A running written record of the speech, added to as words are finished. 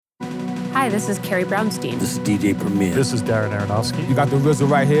Hi, this is Carrie Brownstein. This is DJ Premier. This is Darren Aronofsky. You got the RZA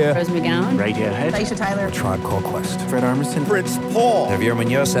right here. Rose McGowan. Radiohead. Aisha Tyler. Tribe Called Quest. Fred Armisen. Prince Paul. Javier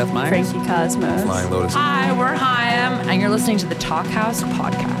Munoz. Seth Meyers. Frankie Cosmos. Flying Lotus. Hi, we're Chaim, and you're listening to the Talk House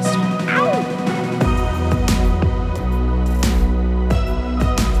podcast. Ow!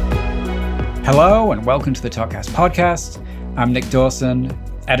 Hello, and welcome to the Talk House podcast. I'm Nick Dawson,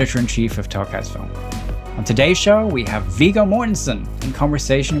 editor-in-chief of Talk House Film. On today's show, we have Viggo Mortensen in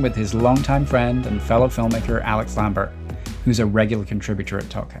conversation with his longtime friend and fellow filmmaker Alix Lambert, who's a regular contributor at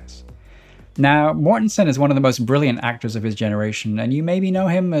Talk House. Now, Mortensen is one of the most brilliant actors of his generation, and you maybe know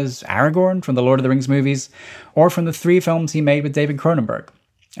him as Aragorn from the Lord of the Rings movies, or from the 3 films he made with David Cronenberg: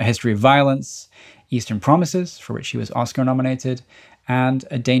 A History of Violence, Eastern Promises, for which he was Oscar nominated, and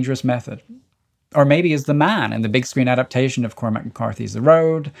A Dangerous Method. Or maybe as the man in the big screen adaptation of Cormac McCarthy's The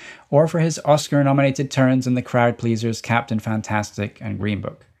Road, or for his Oscar-nominated turns in the crowd pleasers Captain Fantastic and Green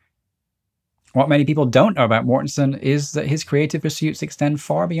Book. What many people don't know about Mortensen is that his creative pursuits extend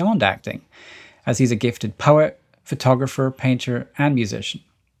far beyond acting, as he's a gifted poet, photographer, painter, and musician.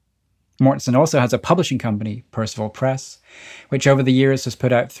 Mortensen also has a publishing company, Percival Press, which over the years has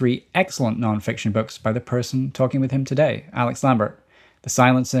put out 3 excellent non-fiction books by the person talking with him today, Alix Lambert: The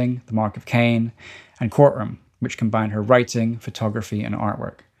Silencing, The Mark of Cain, and Courtroom, which combine her writing, photography, and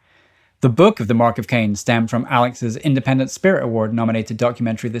artwork. The book of The Mark of Cain stemmed from Alix's Independent Spirit Award-nominated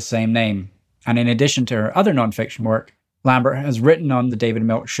documentary of the same name, and in addition to her other non-fiction work, Lambert has written on the David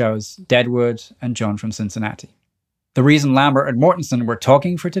Milch shows Deadwood and John from Cincinnati. The reason Lambert and Mortensen were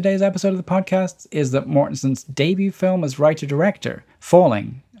talking for today's episode of the podcast is that Mortensen's debut film as writer-director,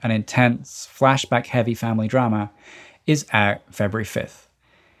 Falling, an intense, flashback-heavy family drama, is out February 5th.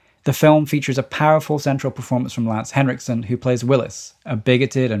 The film features a powerful central performance from Lance Henriksen, who plays Willis, a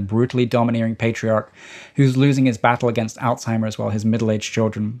bigoted and brutally domineering patriarch who's losing his battle against Alzheimer's while his middle-aged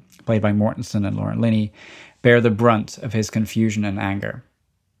children, played by Mortensen and Lauren Linney, bear the brunt of his confusion and anger.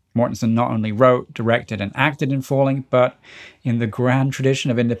 Mortensen not only wrote, directed, and acted in Falling, but, in the grand tradition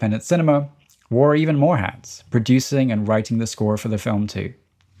of independent cinema, wore even more hats, producing and writing the score for the film too.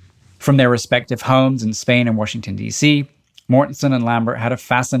 From their respective homes in Spain and Washington, D.C., Mortensen and Lambert had a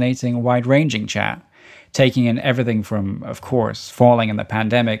fascinating, wide-ranging chat, taking in everything from, of course, Falling and the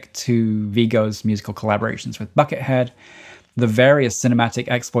pandemic to Viggo's musical collaborations with Buckethead, the various cinematic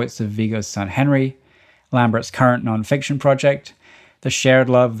exploits of Viggo's son Henry, Lambert's current non-fiction project, the shared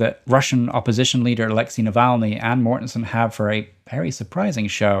love that Russian opposition leader Alexei Navalny and Mortensen have for a very surprising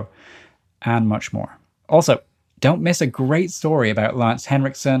show, and much more. Also, don't miss a great story about Lance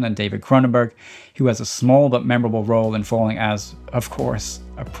Henriksen and David Cronenberg, who has a small but memorable role in Falling as, of course,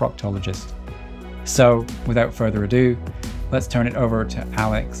 a proctologist. So, without further ado, let's turn it over to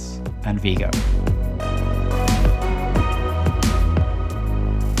Alix and Viggo.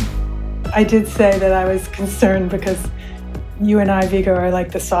 I did say that I was concerned because you and I, Viggo, are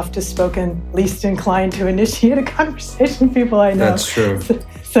like the softest spoken, least inclined to initiate a conversation people I know. That's true.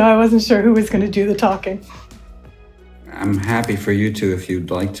 So I wasn't sure who was going to do the talking. I'm happy for you two if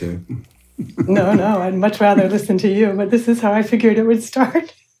you'd like to. No, I'd much rather listen to you, but this is how I figured it would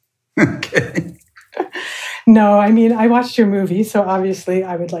start. Okay. No, I mean, I watched your movie, so obviously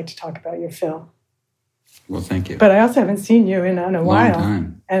I would like to talk about your film. Well, thank you. But I also haven't seen you in a while.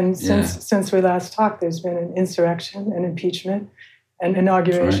 Time. And since we last talked, there's been an insurrection, an impeachment, an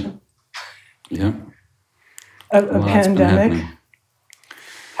inauguration. Right. Yeah. A pandemic.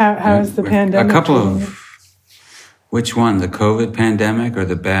 How is the pandemic? A couple of... Which one, the COVID pandemic or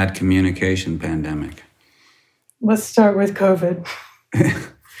the bad communication pandemic? Let's start with COVID.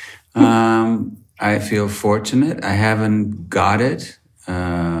 I feel fortunate. I haven't got it.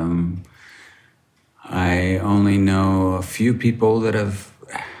 I only know a few people that have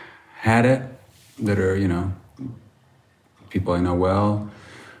had it, that are, people I know well.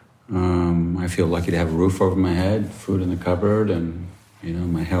 I feel lucky to have a roof over my head, food in the cupboard, and,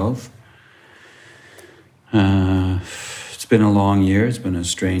 my health. It's been a long year. It's been a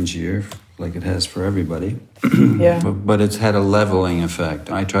strange year, like it has for everybody. Yeah. But it's had a leveling effect.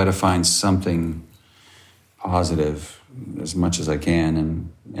 I try to find something positive as much as I can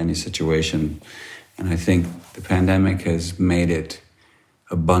in any situation. And I think the pandemic has made it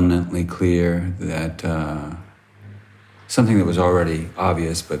abundantly clear that something that was already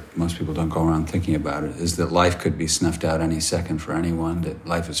obvious, but most people don't go around thinking about it, is that life could be snuffed out any second for anyone, that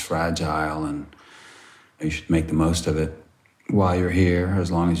life is fragile and you should make the most of it while you're here,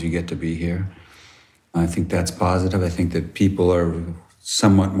 as long as you get to be here. I think that's positive. I think that people are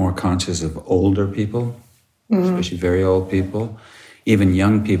somewhat more conscious of older people, especially very old people. Even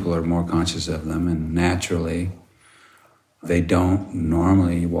young people are more conscious of them, and naturally, They don't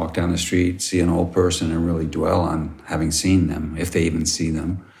normally walk down the street, see an old person, and really dwell on having seen them, if they even see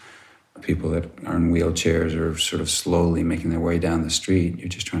them. People that are in wheelchairs are sort of slowly making their way down the street. You're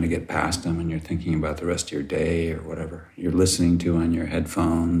just trying to get past them, and you're thinking about the rest of your day or whatever you're listening to on your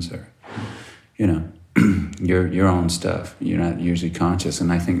headphones or, your own stuff. You're not usually conscious.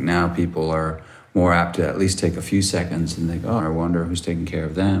 And I think now people are more apt to at least take a few seconds and think, oh, I wonder who's taking care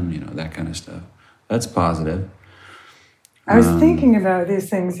of them, that kind of stuff. That's positive. I was thinking about these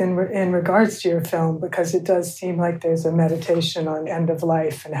things in regards to your film, because it does seem like there's a meditation on end of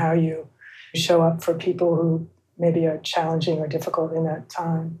life and how you show up for people who maybe are challenging or difficult in that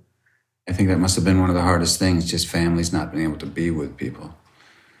time. I think that must have been one of the hardest things, just families not being able to be with people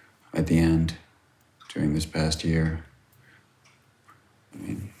at the end during this past year. I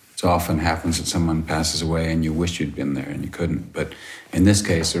mean, it often happens that someone passes away and you wish you'd been there and you couldn't. But in this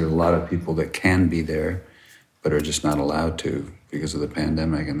case, there are a lot of people that can be there but are just not allowed to because of the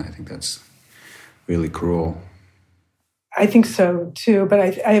pandemic, and I think that's really cruel. I think so, too. But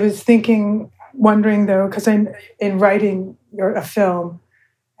I was wondering, though, because I'm in writing a film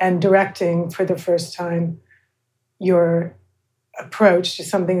and directing for the first time, your approach to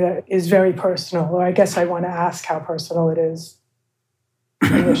something that is very personal. Or I guess I want to ask how personal it is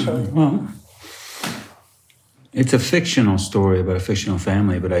initially. Well, it's a fictional story about a fictional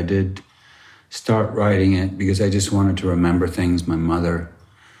family, but I did start writing it because I just wanted to remember things my mother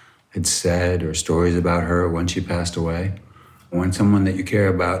had said or stories about her when she passed away. When someone that you care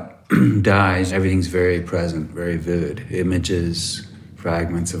about dies, everything's very present, very vivid. Images,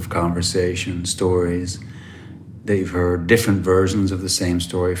 fragments of conversation, stories that you've heard, different versions of the same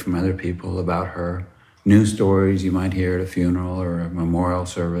story from other people about her, new stories you might hear at a funeral or a memorial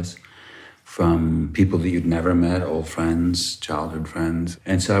service from people that you'd never met, old friends, childhood friends.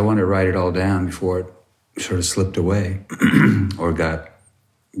 And so I wanted to write it all down before it sort of slipped away or got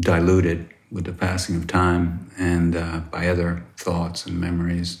diluted with the passing of time and by other thoughts and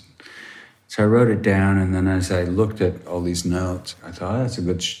memories. So I wrote it down, and then as I looked at all these notes, I thought, that's a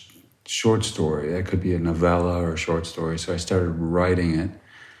good short story. That could be a novella or a short story. So I started writing it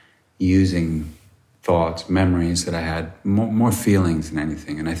using thoughts, memories that I had, more feelings than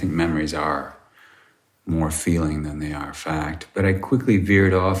anything. And I think memories are more feeling than they are fact. But I quickly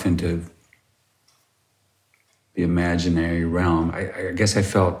veered off into the imaginary realm. I guess I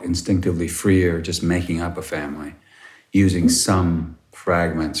felt instinctively freer just making up a family, using some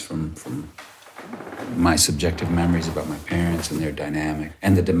fragments from my subjective memories about my parents and their dynamic,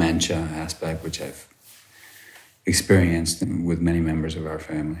 and the dementia aspect, which I've experienced with many members of our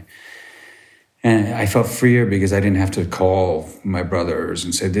family. And I felt freer because I didn't have to call my brothers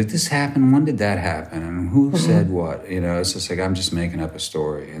and say, did this happen? When did that happen? And who said what? It's just like, I'm just making up a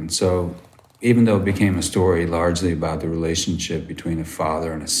story. And so even though it became a story largely about the relationship between a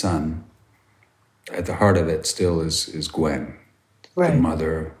father and a son, at the heart of it still is Gwen, right. The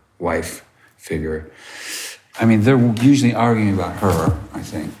mother, wife figure. I mean, they're usually arguing about her, I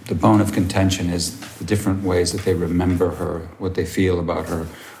think. The bone of contention is the different ways that they remember her, what they feel about her,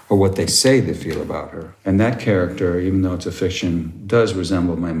 or what they say they feel about her. And that character, even though it's a fiction, does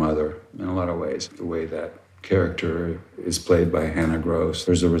resemble my mother in a lot of ways. The way that character is played by Hannah Gross,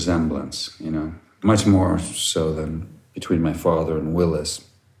 there's a resemblance, much more so than between my father and Willis.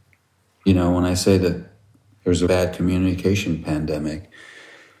 When I say that there's a bad communication pandemic,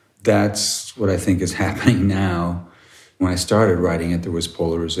 that's what I think is happening now. When I started writing it, there was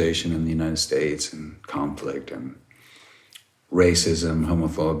polarization in the United States and conflict and racism,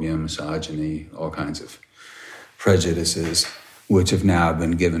 homophobia, misogyny, all kinds of prejudices, which have now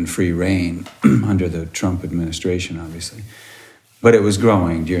been given free rein under the Trump administration, obviously. But it was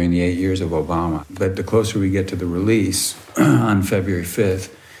growing during the 8 years of Obama. But the closer we get to the release on February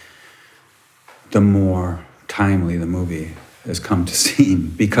 5th, the more timely the movie has come to seem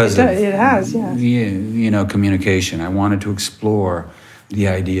because it has, yeah. Communication. I wanted to explore the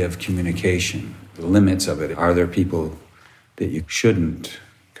idea of communication, the limits of it. Are there people that you shouldn't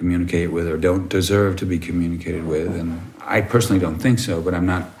communicate with or don't deserve to be communicated with? And I personally don't think so, but I'm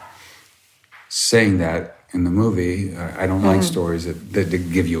not saying that in the movie. I don't like stories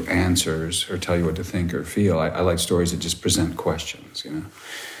that give you answers or tell you what to think or feel. I like stories that just present questions,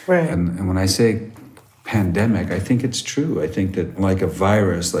 Right. And when I say pandemic, I think it's true. I think that like a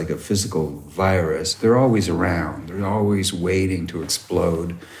virus, like a physical virus, they're always around. They're always waiting to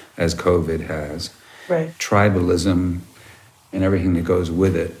explode, as COVID has. Right. Tribalism and everything that goes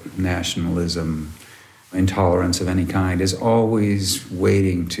with it, nationalism, intolerance of any kind, is always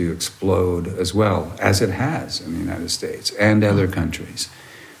waiting to explode as well, as it has in the United States and other countries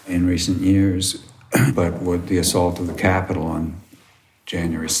in recent years. But with the assault of the Capitol on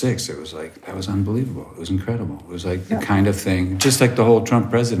January 6th, it was like, that was unbelievable. It was incredible. It was like the kind of thing, just like the whole Trump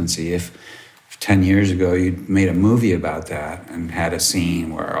presidency. If 10 years ago you'd made a movie about that and had a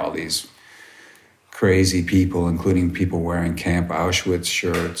scene where all these crazy people, including people wearing Camp Auschwitz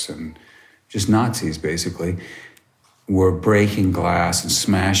shirts and just Nazis basically, were breaking glass and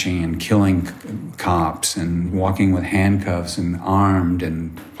smashing and killing cops and walking with handcuffs and armed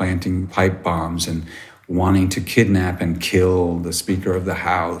and planting pipe bombs and wanting to kidnap and kill the Speaker of the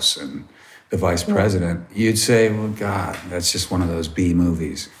House and the Vice President, you'd say, well, God, that's just one of those B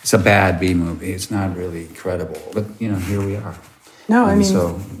movies. It's a bad B movie. It's not really credible. But, here we are. No, and I mean...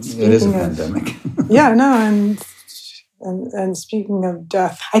 So it is a pandemic. Yeah, no, and speaking of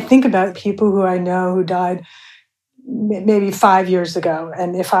death, I think about people who I know who died maybe 5 years ago.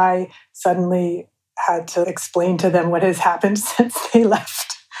 And if I suddenly had to explain to them what has happened since they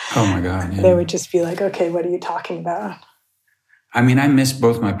left, oh my God, yeah. They would just be like, okay, what are you talking about? I mean, I miss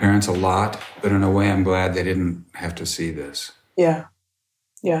both my parents a lot, but in a way I'm glad they didn't have to see this. Yeah,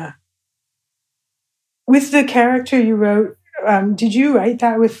 yeah. With the character you wrote, did you write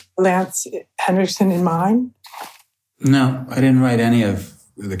that with Lance Henriksen in mind? No, I didn't write any of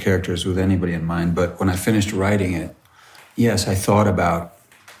the characters with anybody in mind, but when I finished writing it, yes, I thought about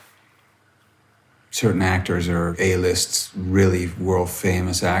certain actors or A-list, really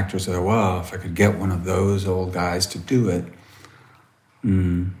world-famous actors that, wow, if I could get one of those old guys to do it,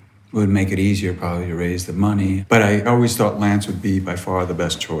 it would make it easier probably to raise the money. But I always thought Lance would be by far the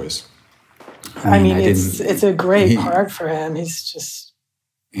best choice. I mean it's a great part for him.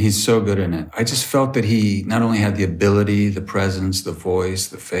 He's so good in it. I just felt that he not only had the ability, the presence, the voice,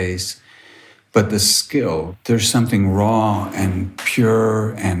 the face, but the skill. There's something raw and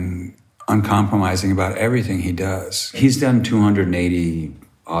pure and uncompromising about everything he does. He's done 280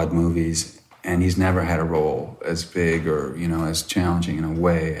 odd movies, and he's never had a role as big or, as challenging in a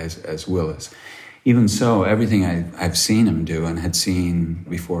way as Willis. Even so, everything I've seen him do and had seen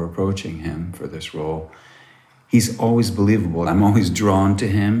before approaching him for this role, he's always believable. I'm always drawn to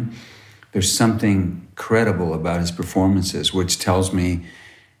him. There's something credible about his performances, which tells me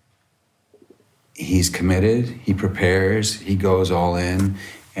he's committed, he prepares, he goes all in,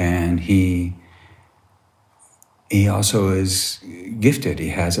 and he also is gifted. He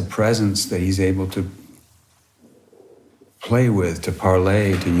has a presence that he's able to play with, to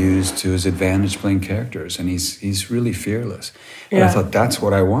parlay, to use to his advantage playing characters, and he's really fearless. Yeah. And I thought, that's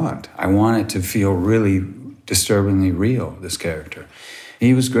what I want. I want it to feel really disturbingly real, this character.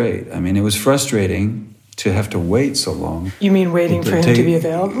 He was great. I mean, it was frustrating to have to wait so long. You mean waiting for him to be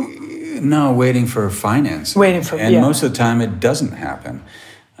available? No, waiting for finance. And most of the time it doesn't happen.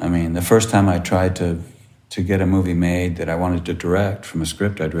 I mean, the first time I tried to get a movie made that I wanted to direct from a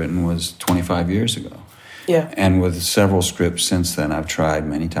script I'd written was 25 years ago. Yeah. And with several scripts since then, I've tried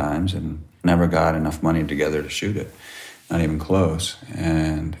many times and never got enough money together to shoot it. Not even close.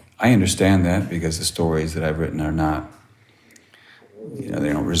 And I understand that because the stories that I've written are not, they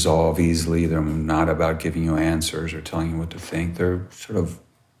don't resolve easily. They're not about giving you answers or telling you what to think. They're sort of,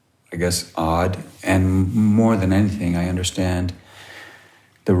 I guess, odd. And more than anything, I understand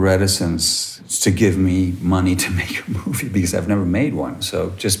the reticence to give me money to make a movie because I've never made one. So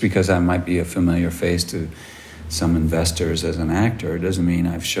just because I might be a familiar face to some investors as an actor doesn't mean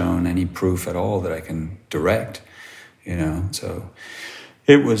I've shown any proof at all that I can direct, So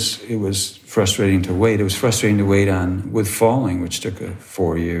it was frustrating to wait. It was frustrating to wait with Falling, which took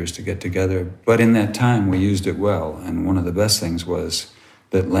 4 years to get together. But in that time, we used it well. And one of the best things was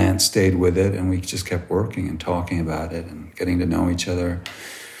that Lance stayed with it, and we just kept working and talking about it and getting to know each other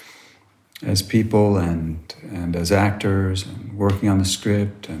as people and as actors and working on the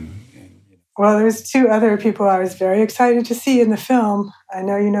script. Well, there's two other people I was very excited to see in the film. I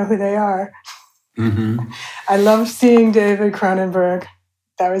know you know who they are. Mm-hmm. I love seeing David Cronenberg.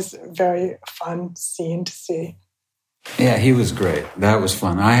 That was a very fun scene to see. Yeah, he was great. That was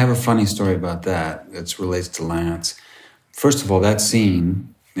fun. I have a funny story about that that relates to Lance. First of all, that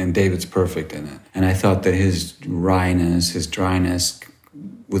scene, and David's perfect in it. And I thought that his wryness, his dryness,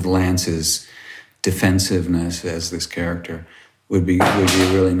 with Lance's defensiveness as this character would be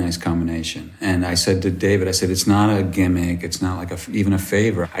a really nice combination. And I said to David, it's not a gimmick. It's not like even a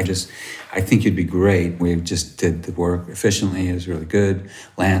favor. I think you'd be great. We just did the work efficiently. It was really good.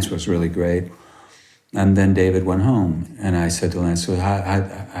 Lance was really great. And then David went home. And I said to Lance, so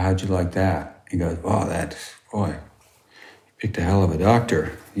how'd you like that? He goes, boy, you picked a hell of a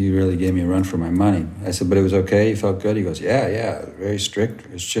doctor. You really gave me a run for my money. I said, but it was okay? You felt good? He goes, yeah, very strict.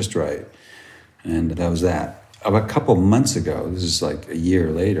 It's just right. And that was that. A couple months ago, this is like a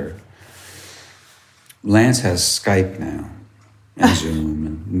year later, Lance has Skype now and Zoom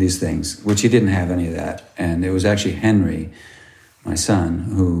and these things, which he didn't have any of that. And it was actually Henry, my son,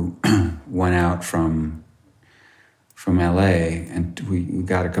 who went out from LA, and we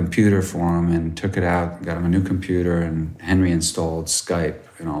got a computer for him and took it out, got him a new computer, and Henry installed Skype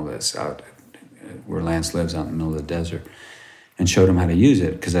and all this out where Lance lives, out in the middle of the desert, and showed him how to use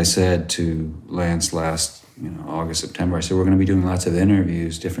it. Because I said to Lance last, August, September, I said, we're going to be doing lots of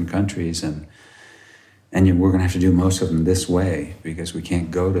interviews, different countries, and we're going to have to do most of them this way because we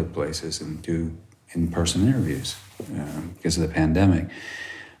can't go to places and do in-person interviews because of the pandemic.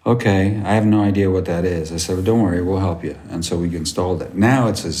 Okay, I have no idea what that is. I said, well, don't worry, we'll help you. And so we installed it. Now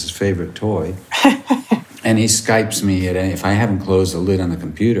it's his favorite toy. And he Skypes me if I haven't closed the lid on the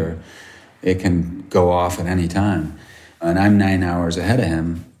computer, it can go off at any time. And I'm 9 hours ahead of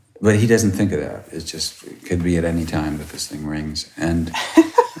him, but he doesn't think of that. It could be at any time that this thing rings. And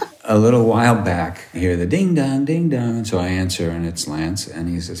a little while back, I hear the ding-dong, ding-dong. So I answer, and it's Lance. And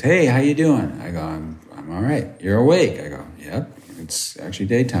he says, hey, how you doing? I go, I'm all right. You're awake? I go, yep. It's actually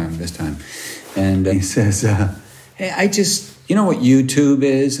daytime this time. And he says, hey, you know what YouTube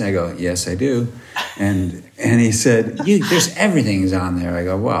is? I go, yes, I do. And he said, there's everything's on there. I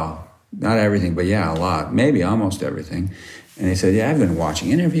go, well, not everything, but yeah, a lot. Maybe almost everything. And he said, yeah, I've been watching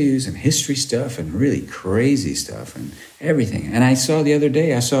interviews and history stuff and really crazy stuff and everything. And I saw the other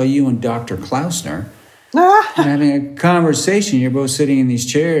day, I saw you and Dr. Klausner having a conversation. You're both sitting in these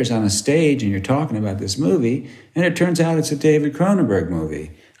chairs on a stage and you're talking about this movie. And it turns out it's a David Cronenberg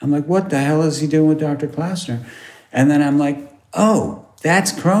movie. I'm like, what the hell is he doing with Dr. Klausner? And then I'm like, oh,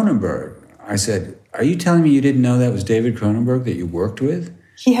 that's Cronenberg. I said, are you telling me you didn't know that was David Cronenberg that you worked with?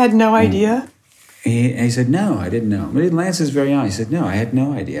 He had no idea? He said, no, I didn't know. But Lance is very honest. He said, no, I had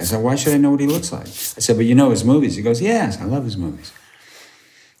no idea. I said, why should I know what he looks like? I said, but you know his movies. He goes, yes, I love his movies.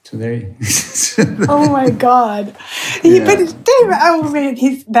 So there you Oh, my God. Yeah. But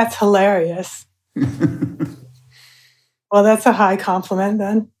David, that's hilarious. Well, that's a high compliment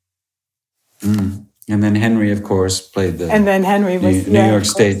then. Mm. And then Henry, of course, played the New York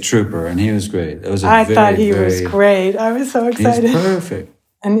State Trooper, and he was great. I thought he was great. I was so excited. He's perfect.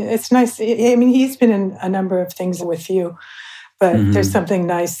 And it's nice. I mean, he's been in a number of things with you, but there's something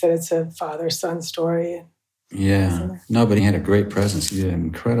nice that it's a father-son story. Yeah. No, but he had a great presence. He did an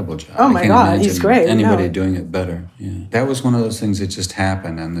incredible job. Oh, my God. He's great. Anybody doing it better. Yeah. That was one of those things that just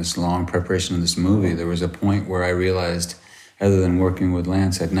happened in this long preparation of this movie. There was a point where I realized, other than working with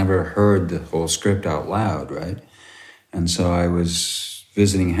Lance, I'd never heard the whole script out loud, right? And so I was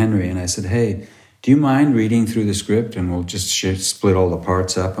visiting Henry, and I said, hey, do you mind reading through the script? And we'll just split all the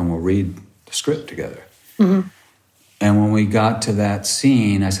parts up, and we'll read the script together. Mm-hmm. And when we got to that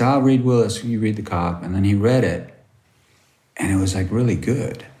scene, I said, I'll read Willis, you read the cop. And then he read it, and it was like really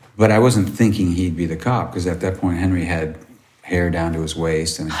good. But I wasn't thinking he'd be the cop, because at that point, Henry had hair down to his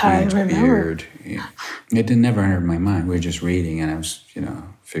waist and a huge beard. It never entered my mind. We were just reading, and I was,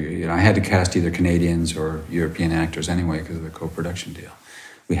 figured, I had to cast either Canadians or European actors anyway because of the co-production deal.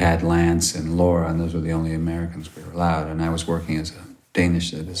 We had Lance and Laura, and those were the only Americans we were allowed, and I was working as a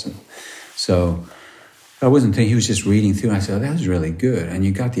Danish citizen. So I wasn't thinking, he was just reading through, and I said, oh, that was really good. And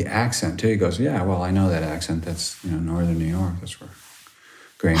you got the accent, too. He goes, yeah, well, I know that accent. That's, northern New York. That's where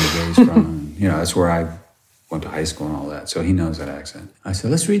Granny Gay's from. And, that's where I went to high school and all that. So he knows that accent. I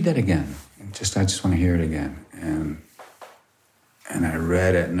said, let's read that again. I just want to hear it again. And I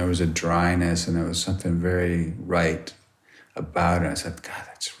read it, and there was a dryness, and there was something very right about it. I said, God,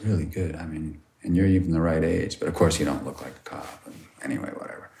 that's really good. I mean, and you're even the right age. But, of course, you don't look like a cop. And anyway,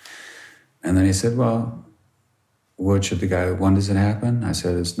 whatever. And then he said, well, when does it happen? I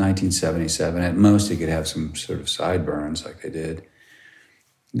said, it's 1977. At most, he could have some sort of sideburns like they did.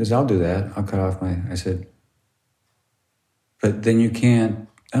 He goes, I'll do that. I'll cut off I said, but then you can't,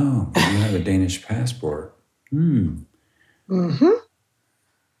 but you have a Danish passport. Mm-hmm.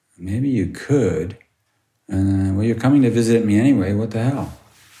 Maybe you could. Well, you're coming to visit me anyway. What the hell?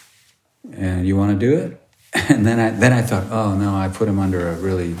 And you want to do it? And then I thought, oh, no, I put him under a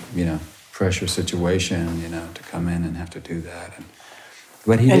really, pressure situation, to come in and have to do that.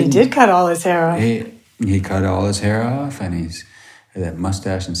 But he did cut all his hair off. He cut all his hair off, and he's had that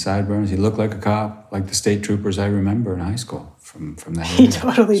mustache and sideburns. He looked like a cop, like the state troopers I remember in high school from that area. He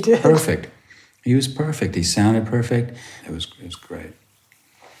totally did. Perfect. He was perfect. He sounded perfect. It was great.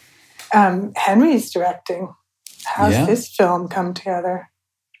 Henry's directing. How's this film come together?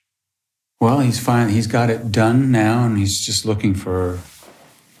 Well, he's fine. He's got it done now, and he's just looking for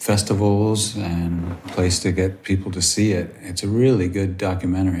festivals and a place to get people to see it. It's a really good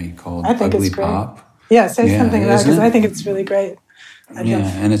documentary called Ugly Pop. Yeah, say something about it, because I think it's really great.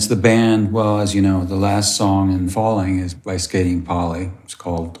 And it's the band. Well, as you know, the last song in Falling is by Skating Polly. It's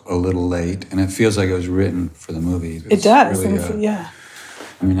called A Little Late, and it feels like it was written for the movie. It does, really, yeah.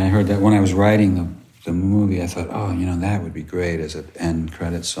 I mean, I heard that when I was writing the movie, I thought, oh, that would be great as an end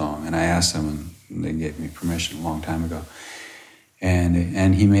credits song. And I asked them, and they gave me permission a long time ago.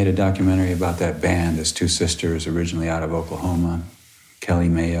 And he made a documentary about that band, his two sisters, originally out of Oklahoma, Kelly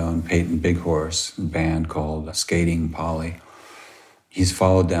Mayo and Peyton Bighorse, a band called Skating Polly. He's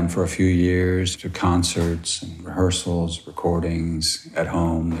followed them for a few years to concerts and rehearsals, recordings at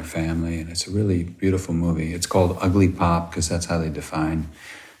home, their family, and it's a really beautiful movie. It's called Ugly Pop because that's how they define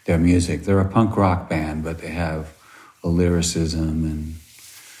their music. They're a punk rock band, but they have a lyricism, and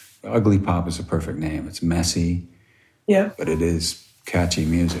Ugly Pop is a perfect name. It's messy, but it is catchy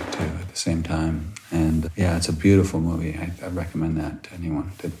music too at the same time. And yeah, it's a beautiful movie. I recommend that to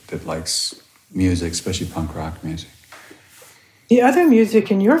anyone that likes music, especially punk rock music. The other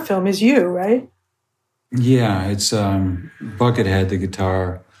music in your film is you, right? Yeah, it's Buckethead, the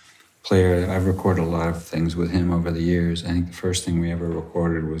guitar player. I've recorded a lot of things with him over the years. I think the first thing we ever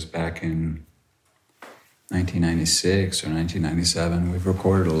recorded was back in 1996 or 1997. We've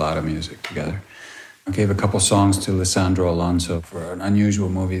recorded a lot of music together. I gave a couple songs to Lisandro Alonso for an unusual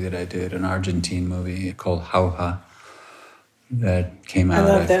movie that I did, an Argentine movie called Jauja. That came out,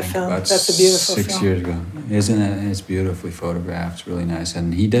 I love that film. That's a beautiful 6 years ago. Isn't it? It's beautifully photographed. It's really nice.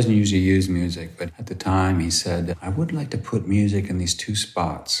 And he doesn't usually use music, but at the time he said, I would like to put music in these two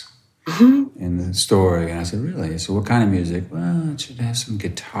spots in the story. And I said, really? So what kind of music? Well, it should have some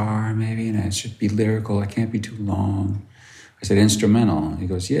guitar maybe, and it should be lyrical. It can't be too long. I said, instrumental. He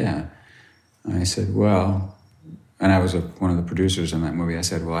goes, yeah. And I said, well, and I was one of the producers in that movie. I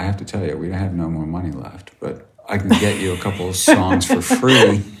said, well, I have to tell you, we have no more money left, but I can get you a couple of songs for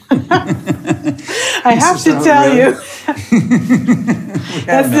free. I have to tell you.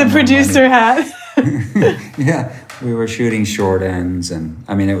 That's the producer hat. Yeah, we were shooting short ends, and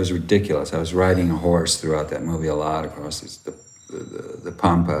I mean, it was ridiculous. I was riding a horse throughout that movie a lot across the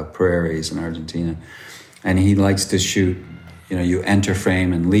Pampa prairies in Argentina. And he likes to shoot, you enter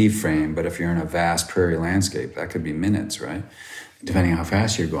frame and leave frame, but if you're in a vast prairie landscape, that could be minutes, right? Depending on how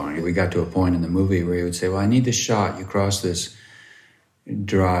fast you're going. We got to a point in the movie where he would say, well, I need this shot. You cross this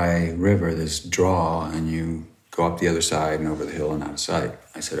dry river, this draw, and you go up the other side and over the hill and out of sight.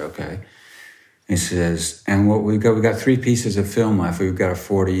 I said, okay. He says, and what we got 3 pieces of film left. We've got a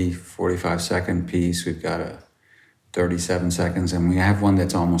 45-second piece. We've got a 37 seconds, and we have one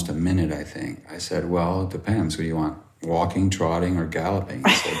that's almost a minute, I think. I said, well, it depends. What do you want, walking, trotting, or galloping?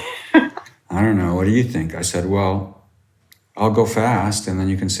 He said, I don't know. What do you think? I said, well, I'll go fast, and then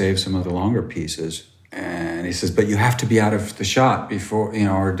you can save some of the longer pieces. And he says, but you have to be out of the shot before,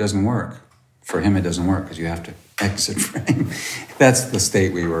 or it doesn't work. For him, it doesn't work because you have to exit frame. That's the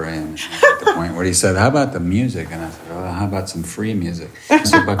state we were in at the point where he said, how about the music? And I said, well, how about some free music?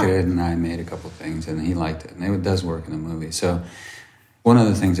 So Buckethead and I made a couple things, and he liked it. And it does work in the movie. So one of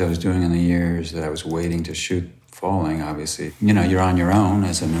the things I was doing in the years that I was waiting to shoot Falling, obviously, you're on your own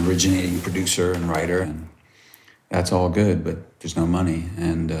as an originating producer and writer, and that's all good, but there's no money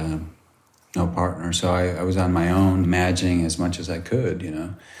and no partner. So I was on my own, imagining as much as I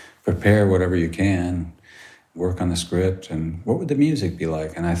could, prepare whatever you can, work on the script, and what would the music be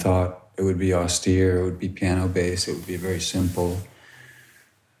like? And I thought it would be austere, it would be piano-based, it would be very simple.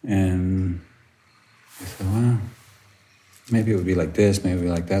 And I thought, well, maybe it would be like this, maybe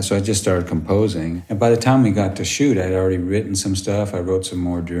like that. So I just started composing. And by the time we got to shoot, I'd already written some stuff. I wrote some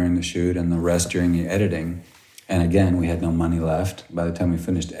more during the shoot and the rest during the editing. And again, we had no money left by the time we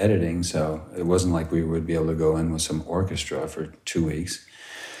finished editing, so it wasn't like we would be able to go in with some orchestra for 2 weeks.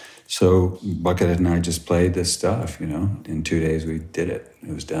 So Buckethead and I just played this stuff, In 2 days, we did it.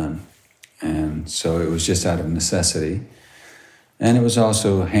 It was done. And so it was just out of necessity. And it was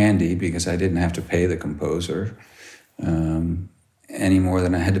also handy because I didn't have to pay the composer any more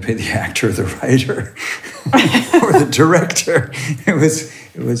than I had to pay the actor, the writer, or the director. It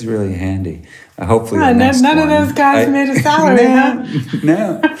was really handy. Hopefully, none of those guys made a salary,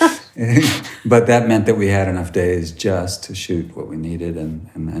 No. But that meant that we had enough days just to shoot what we needed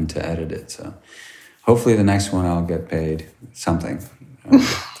and to edit it. So hopefully the next one I'll get paid something.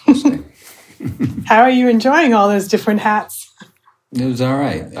 We'll see. How are you enjoying all those different hats? It was all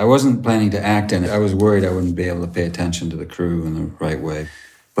right. I wasn't planning to act in it. I was worried I wouldn't be able to pay attention to the crew in the right way.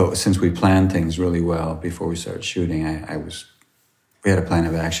 But since we planned things really well before we started shooting, we had a plan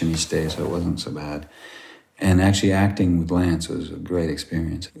of action each day, so it wasn't so bad. And actually acting with Lance was a great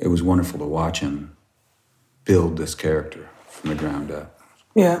experience. It was wonderful to watch him build this character from the ground up.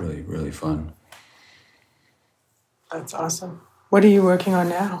 Yeah. Really, really fun. That's awesome. What are you working on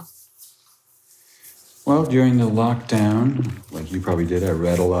now? Well, during the lockdown, like you probably did, I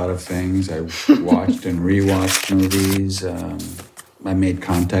read a lot of things. I watched and rewatched movies. I made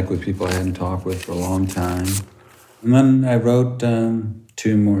contact with people I hadn't talked with for a long time. And then I wrote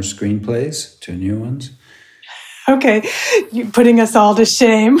 2 more screenplays, 2 new ones. Okay, you're putting us all to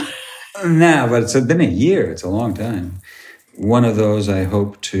shame. No, but it's been a year. It's a long time. One of those I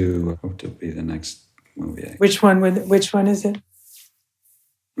hope to be the next movie. Which one is it?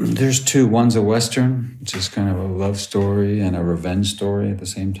 There's 2. One's a Western, which is kind of a love story and a revenge story at the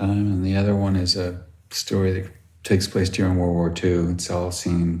same time. And the other one is a story that takes place during World War II. It's all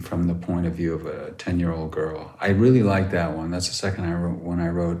seen from the point of view of a 10-year-old girl. I really like that one. That's the second one I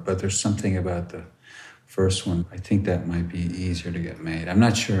wrote. But there's something about the first one. I think that might be easier to get made. I'm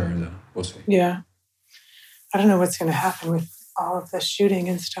not sure, though. We'll see. Yeah. I don't know what's going to happen with all of the shooting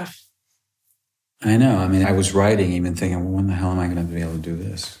and stuff. I know. I mean, I was writing even thinking, well, when the hell am I going to be able to do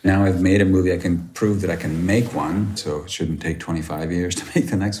this? Now I've made a movie. I can prove that I can make one, so it shouldn't take 25 years to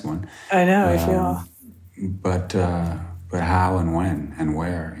make the next one. I know. I feel. But how and when and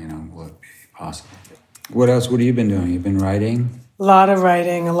where, will it be possible? What else? What have you been doing? You've been writing? A lot of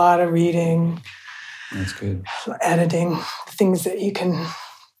writing, a lot of reading. That's good. Editing, things that you can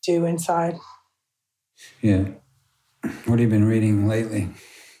do inside. Yeah. What have you been reading lately?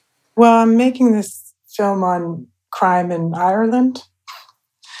 Well, I'm making this film on crime in Ireland.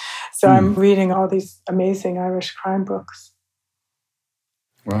 So I'm reading all these amazing Irish crime books.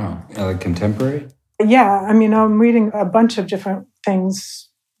 Wow. Like contemporary? Yeah. I mean, I'm reading a bunch of different things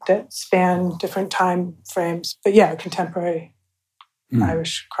that span different time frames. But yeah, contemporary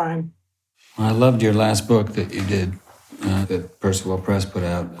Irish crime. Well, I loved your last book that you did, that Percival Press put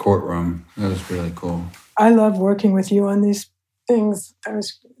out, Courtroom. That was really cool. I love working with you on these things.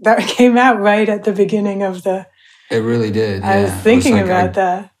 That came out right at the beginning of the... It really did, yeah. I was thinking about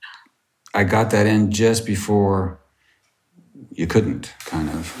that. I got that in just before you couldn't, kind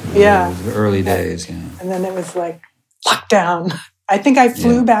of. Yeah. The early days, yeah. And then it was like lockdown. I think I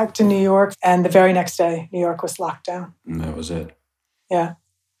flew back to New York, and the very next day, New York was locked down. And that was it. Yeah.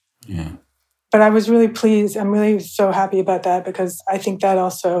 Yeah. But I was really pleased. I'm really so happy about that because I think that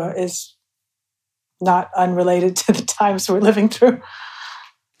also is not unrelated to the times we're living through.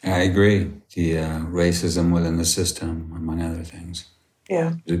 I agree. The racism within the system, among other things.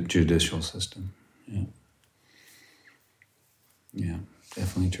 Yeah. The judicial system. Yeah. Yeah,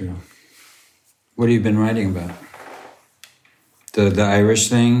 definitely true. What have you been writing about? The Irish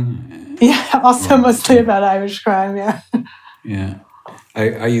thing? Yeah, also mostly about Irish crime, yeah. Yeah.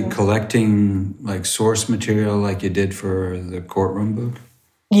 Are you collecting like source material like you did for the Courtroom book?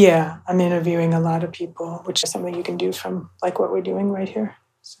 Yeah, I'm interviewing a lot of people, which is something you can do from like what we're doing right here.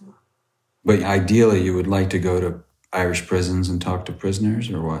 So. But ideally, you would like to go to Irish prisons and talk to prisoners,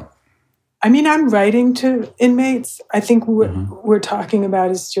 or what? I mean, I'm writing to inmates. I think what we're talking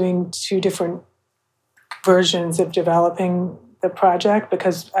about is doing 2 different versions of developing the project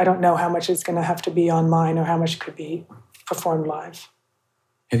because I don't know how much is going to have to be online or how much could be performed live.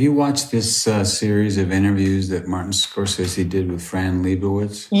 Have you watched this series of interviews that Martin Scorsese did with Fran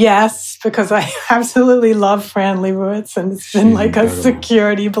Lebowitz? Yes, because I absolutely love Fran Lebowitz, and it's been like incredible. A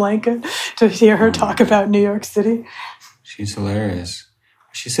security blanket to hear her talk about New York City. She's hilarious.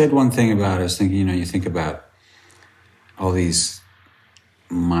 She said one thing about us, thinking, you think about all these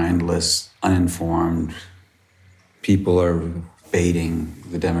mindless, uninformed people are baiting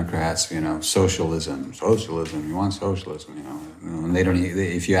the Democrats, socialism, you want socialism, and they don't,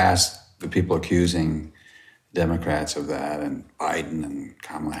 if you ask the people accusing Democrats of that and Biden and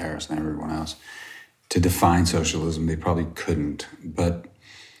Kamala Harris and everyone else to define socialism, they probably couldn't. But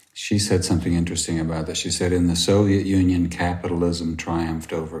she said something interesting about that. She said, in the Soviet Union, capitalism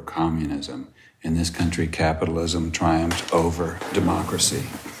triumphed over communism. In this country, capitalism triumphed over democracy.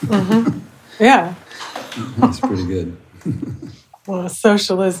 Mm-hmm. Yeah. That's pretty good. Well,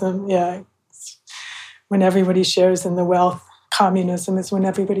 socialism, yeah. When everybody shares in the wealth. Communism is when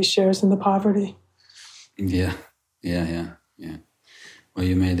everybody shares in the poverty. Yeah. Well,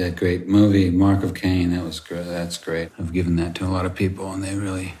 you made that great movie, Mark of Cain. That was great. That's great. I've given that to a lot of people, and they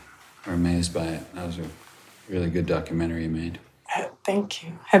really are amazed by it. That was a really good documentary you made. Thank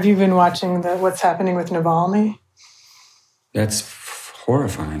you. Have you been watching what's happening with Navalny? That's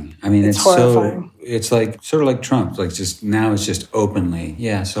horrifying. I mean, it's horrifying. It's like sort of like Trump. Like now it's just openly.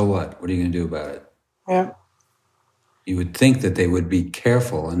 Yeah. So what? What are you going to do about it? Yeah. You would think that they would be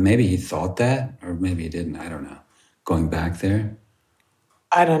careful, and maybe he thought that, or maybe he didn't. I don't know. Going back there.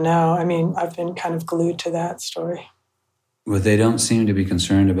 I don't know. I mean, I've been kind of glued to that story. But they don't seem to be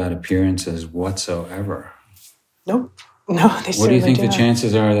concerned about appearances whatsoever. Nope. No, they What do certainly you think don't. the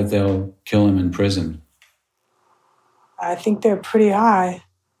chances are that they'll kill him in prison? I think they're pretty high.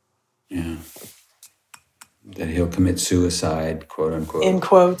 Yeah. That he'll commit suicide, quote unquote. In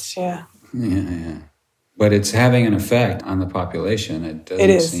quotes, yeah. Yeah. But it's having an effect on the population. It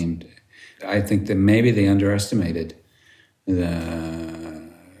doesn't seem to. I think that maybe they underestimated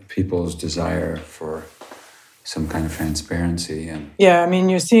the people's desire for some kind of transparency. And yeah, I mean,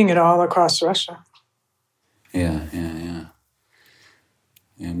 you're seeing it all across Russia. Yeah.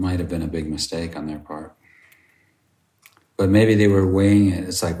 It might have been a big mistake on their part. But maybe they were weighing it.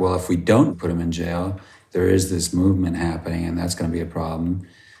 It's like, well, if we don't put him in jail, there is this movement happening, and that's going to be a problem.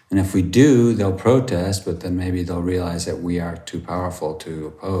 And if we do, they'll protest, but then maybe they'll realize that we are too powerful to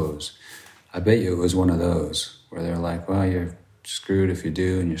oppose. I bet you it was one of those where they're like, well, you're screwed if you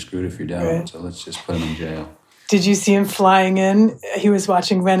do, and you're screwed if you don't, right. So let's just put him in jail. Did you see him flying in? He was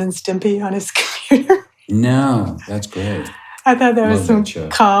watching Ren and Stimpy on his computer. No, that's great. I thought there was some show.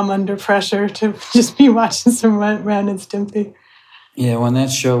 calm under pressure to just be watching some Ren and Stimpy. Yeah, when that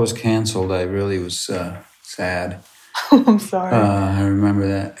show was canceled, I really was sad. I'm sorry. I remember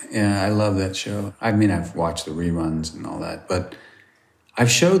that. Yeah, I love that show. I mean, I've watched the reruns and all that, but I've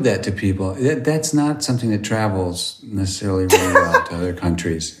showed that to people. That's not something that travels necessarily very well to other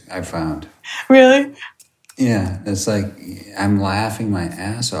countries, I've found. Really? Yeah, it's like I'm laughing my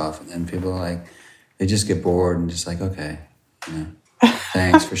ass off, and then people are like, they just get bored and just like, okay,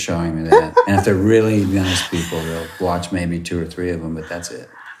 thanks for showing me that. And if they're really nice people, they'll watch maybe 2 or 3 of them, but that's it.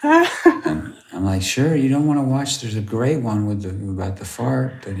 And I'm like, sure, you don't want to watch. There's a great one about the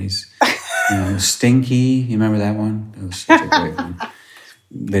fart that he's, Stinky. You remember that one? It was such a great one.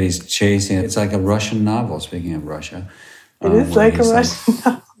 That he's chasing. It's like a Russian novel, speaking of Russia. It is like a Russian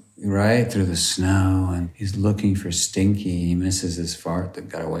novel. Right through the snow, and he's looking for Stinky. He misses his fart that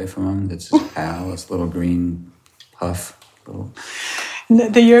got away from him. That's his pal, this little green puff.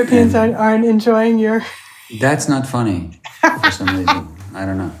 The Europeans aren't enjoying your... That's not funny for some reason. I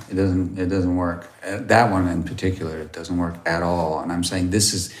don't know. It doesn't work. That one in particular, it doesn't work at all. And I'm saying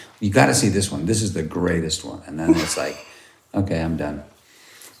you got to see this one. This is the greatest one. And then it's like, okay, I'm done.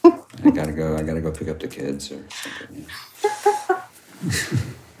 I gotta go pick up the kids or something.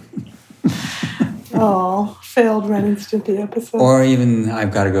 Oh, failed Ren and Stimpy episode. Or even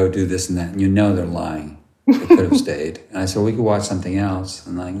I've got to go do this and that. And they're lying. They could have stayed. And I said, we could watch something else.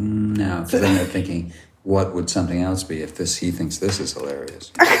 And like, no. Because then they're thinking, what would something else be if he thinks this is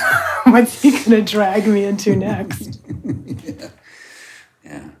hilarious? What's he going to drag me into next?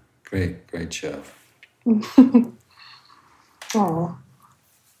 Yeah. Great show. Oh.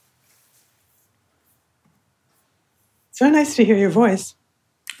 So nice to hear your voice.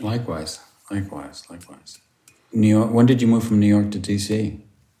 Likewise. New York. When did you move from New York to D.C.?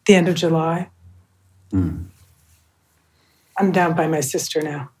 The end of July. I'm down by my sister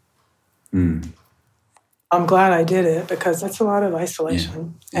now. I'm glad I did it because that's a lot of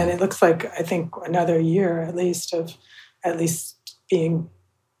isolation. Yeah. And it looks like, I think, another year at least of being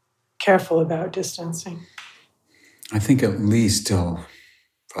careful about distancing. I think at least till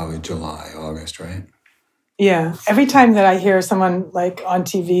probably July, August, right? Yeah. Every time that I hear someone like on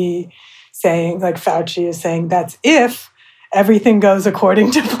TV saying, like Fauci is saying, that's if everything goes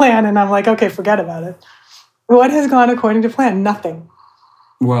according to plan. And I'm like, okay, forget about it. What has gone according to plan? Nothing.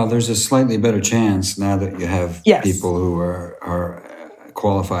 Well, there's a slightly better chance now that you have people who are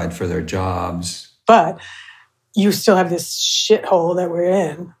qualified for their jobs. But you still have this shithole that we're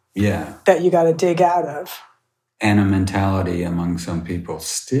in. Yeah. That you got to dig out of. And a mentality among some people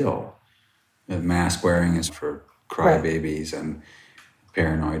still that mask wearing is for crybabies and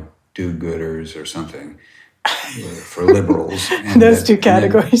paranoid do-gooders or something for liberals. And those two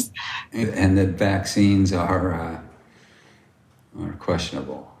categories. And that vaccines are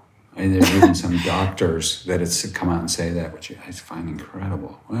questionable. I mean, there's even some doctors that it's come out and say that, which I find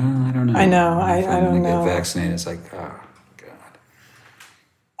incredible. Well, I don't know. I know. I don't know. Get vaccinated, it's like, oh, God.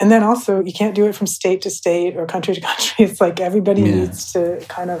 And then also, you can't do it from state to state or country to country. It's like everybody needs to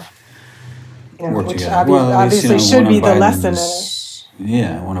kind of, work which together. obviously should be the lesson in it.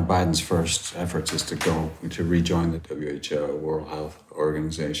 Yeah, one of Biden's first efforts is to rejoin the WHO, World Health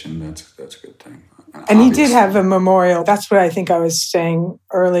Organization. That's a good thing. And he did have a memorial. That's what I think I was saying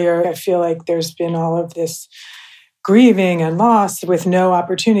earlier. I feel like there's been all of this grieving and loss with no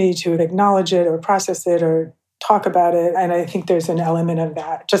opportunity to acknowledge it or process it or talk about it. And I think there's an element of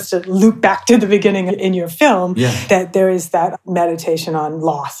that. Just to loop back to the beginning in your film, that there is that meditation on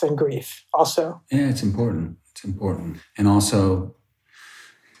loss and grief also. Yeah, it's important. It's important. And also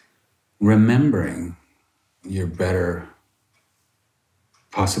remembering your better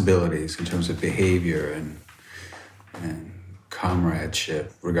possibilities in terms of behavior and and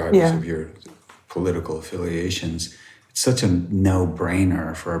comradeship, regardless of your political affiliations. It's such a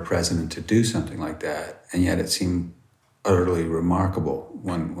no-brainer for a president to do something like that, and yet it seemed utterly remarkable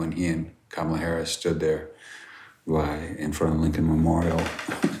when he and Kamala Harris stood there in front of Lincoln Memorial,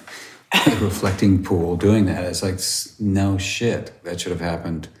 the reflecting pool, doing that. It's like, no shit, that should have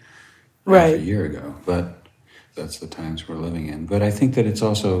happened half a year ago. But that's the times we're living in. But I think that it's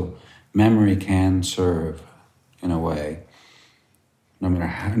also, memory can serve in a way, no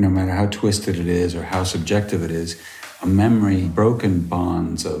matter how twisted it is or how subjective it is. A memory, broken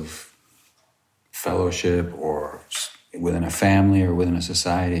bonds of fellowship or within a family or within a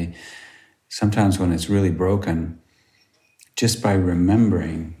society, sometimes when it's really broken, just by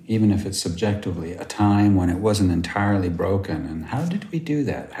remembering, even if it's subjectively, a time when it wasn't entirely broken, and how did we do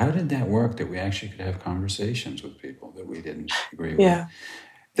that? How did that work that we actually could have conversations with people that we didn't agree with?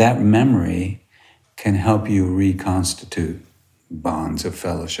 That memory can help you reconstitute bonds of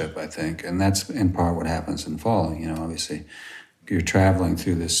fellowship, I think. And that's in part what happens in Falling. Obviously, you're traveling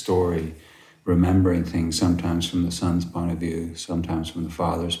through this story, remembering things sometimes from the son's point of view, sometimes from the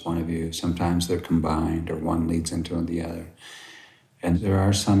father's point of view, sometimes they're combined or one leads into the other. And there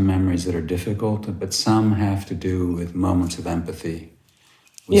are some memories that are difficult, but some have to do with moments of empathy,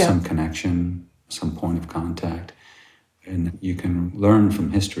 with some connection, some point of contact. And you can learn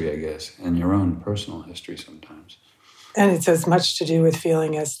from history, I guess, and your own personal history sometimes. And it's as much to do with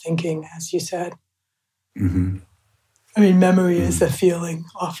feeling as thinking, as you said. Mm-hmm. I mean, memory is a feeling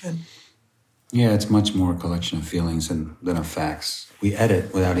often. Yeah, it's much more a collection of feelings than of facts. We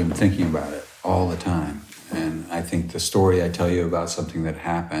edit without even thinking about it all the time. And I think the story I tell you about something that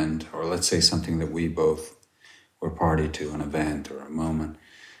happened, or let's say something that we both were party to, an event or a moment,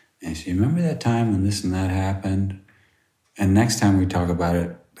 and you say, remember that time when this and that happened? And next time we talk about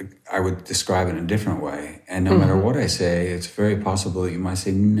it, I would describe it in a different way. And no matter what I say, it's very possible that you might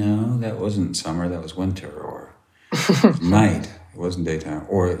say, no, that wasn't summer, that was winter, or night. It wasn't daytime.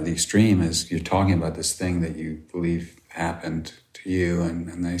 Or the extreme is you're talking about this thing that you believe happened to you,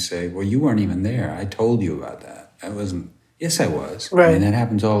 and they say, well, you weren't even there. I told you about that. I wasn't. Yes, I was. Right. I mean, that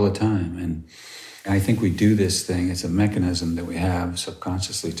happens all the time. And I think we do this thing. It's a mechanism that we have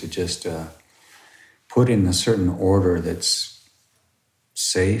subconsciously to just put in a certain order that's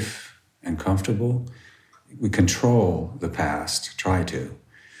safe and comfortable. We control the past, try to,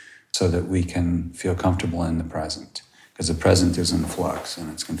 so that we can feel comfortable in the present. Because the present is in flux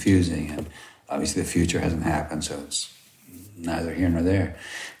and it's confusing, and obviously the future hasn't happened, so it's neither here nor there.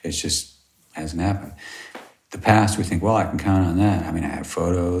 It just hasn't happened. The past, we think, well, I can count on that. I mean, I have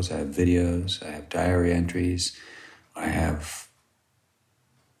photos, I have videos, I have diary entries, I have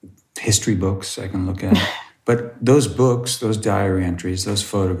history books I can look at. But those books, those diary entries, those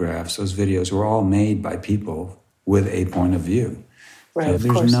photographs, those videos were all made by people with a point of view. Right, so of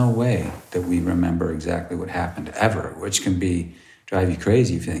there's course. no way that we remember exactly what happened ever, which can drive you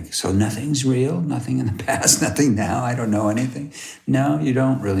crazy if you think, so nothing's real, nothing in the past, nothing now, I don't know anything. No, you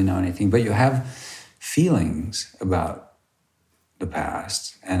don't really know anything, but you have feelings about the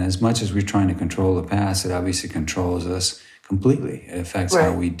past. And as much as we're trying to control the past, it obviously controls us completely. It affects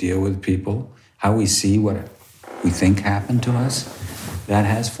how we deal with people, how we see what we think happened to us. That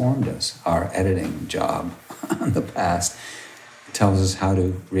has formed us. Our editing job on the past tells us how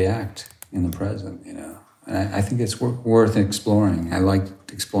to react in the present, And I think it's worth exploring. I like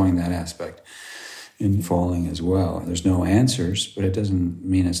exploring that aspect in Falling as well. There's no answers, but it doesn't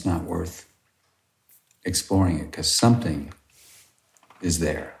mean it's not worth exploring it, because something is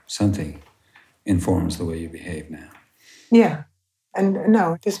there. Something informs the way you behave now. Yeah. And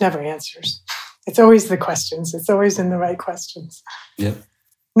no, there's never answers. It's always the questions. It's always in the right questions. Yep.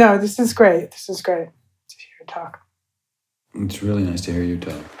 No, this is great. This is great to hear you talk. It's really nice to hear you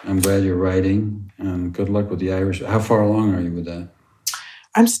talk. I'm glad you're writing. Good luck with the Irish. How far along are you with that?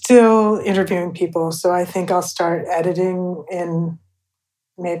 I'm still interviewing people, so I think I'll start editing in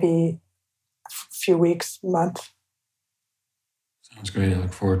maybe a few weeks, month. Sounds great. I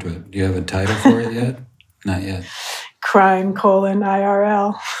look forward to it. Do you have a title for it yet? Not yet.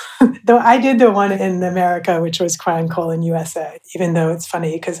 Crime:IRL. Though I did the one in America, which was Crime:USA, even though it's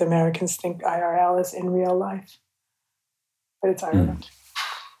funny because Americans think IRL is in real life. But it's Ireland.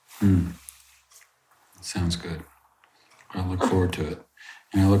 Sounds good. I look forward to it.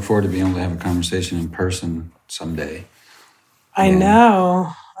 And I look forward to being able to have a conversation in person someday. I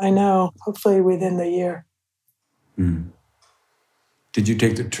know. Hopefully within the year. Did you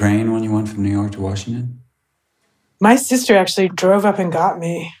take the train when you went from New York to Washington? My sister actually drove up and got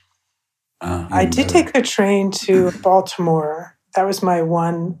me. I did take the train to Baltimore. That was my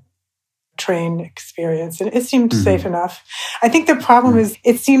one train experience. And it seemed safe enough. I think the problem is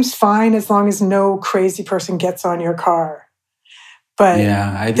it seems fine as long as no crazy person gets on your car. But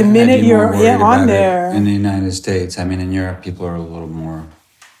the minute you're on there... In the United States, I mean, in Europe, people are a little more...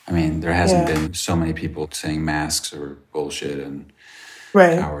 I mean, there hasn't been so many people saying masks are bullshit and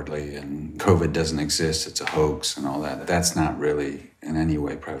cowardly and COVID doesn't exist, it's a hoax and all that. That's not really in any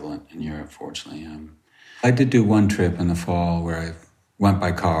way prevalent in Europe, fortunately. I did do one trip in the fall where I went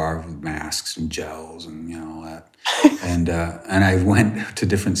by car with masks and gels and all that. And I went to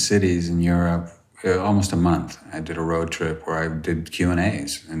different cities in Europe almost a month. I did a road trip where I did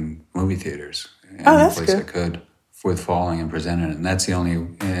Q&As in movie theaters. That's any place good. I could with Falling and presented it. And that's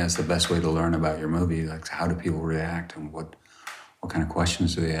that's the best way to learn about your movie. Like, how do people react and what kind of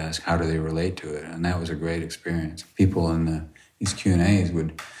questions do they ask? How do they relate to it? And that was a great experience. People in these Q&As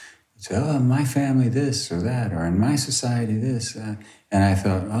would say, oh, in my family this or that, or in my society this. And I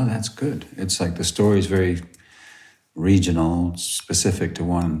thought, oh, that's good. It's like the story's very regional, specific to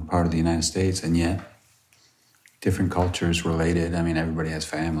one part of the United States, and yet different cultures related. I mean, everybody has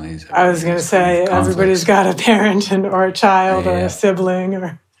families. I was going to say, everybody's got a parent or a child or a sibling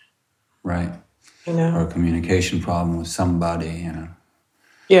or... Right. Or a communication problem with somebody,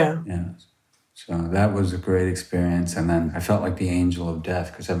 Yeah. So that was a great experience. And then I felt like the angel of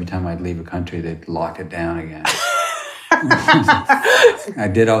death because every time I'd leave a country, they'd lock it down again. I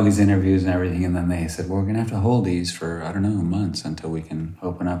did all these interviews and everything, and then they said, well, we're going to have to hold these for, I don't know, months until we can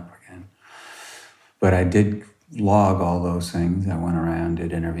open up again. But I did log all those things. I went around,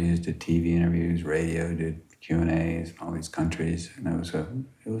 did interviews, did TV interviews, radio, did Q&As in all these countries, and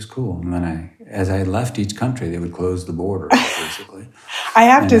it was cool. And then as I left each country, they would close the border, basically. I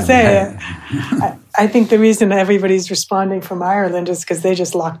have to say, I think the reason everybody's responding from Ireland is because they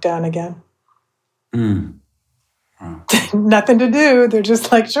just locked down again. Wow. Nothing to do. They're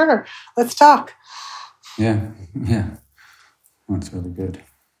just like, sure, let's talk. Yeah. That's really good.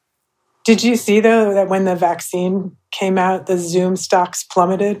 Did you see, though, that when the vaccine came out, the Zoom stocks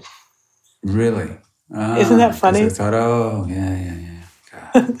plummeted? Really? Isn't that funny? I thought, oh, yeah.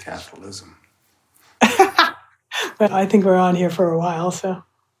 God, capitalism. But I think we're on here for a while, so.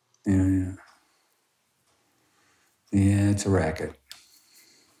 Yeah, it's a racket.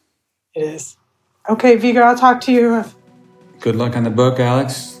 It is. Okay, Viggo, I'll talk to you. Good luck on the book,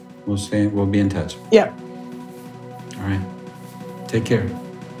 Alix. We'll be in touch. Yep. All right. Take care.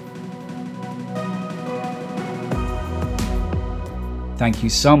 Thank you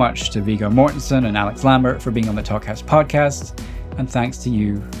so much to Viggo Mortensen and Alix Lambert for being on the Talkhouse podcast, and thanks to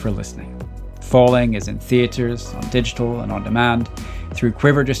you for listening. Falling is in theaters, on digital and on demand, through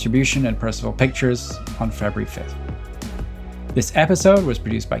Quiver Distribution and Percival Pictures on February 5th. This episode was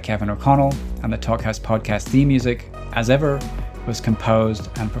produced by Kevin O'Connell, and the Talkhouse podcast theme music, as ever, was composed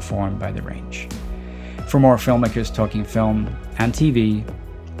and performed by The Range. For more filmmakers talking film and TV,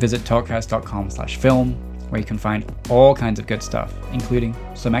 visit talkhouse.com/film, where you can find all kinds of good stuff, including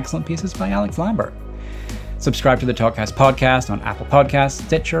some excellent pieces by Alix Lambert. Subscribe to the Talkhouse podcast on Apple Podcasts,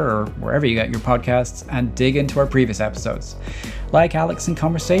 Stitcher, or wherever you get your podcasts, and dig into our previous episodes, like Alix in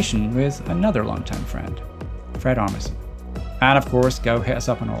conversation with another longtime friend, Fred Armisen. And of course, go hit us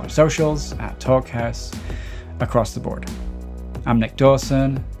up on all our socials at Talkhouse across the board. I'm Nick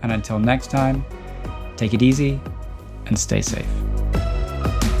Dawson, and until next time, take it easy and stay safe.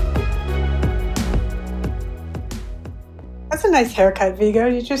 That's a nice haircut, Viggo.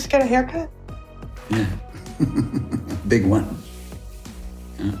 Did you just get a haircut? Yeah. Big one.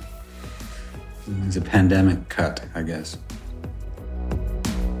 Yeah. It's a pandemic cut, I guess.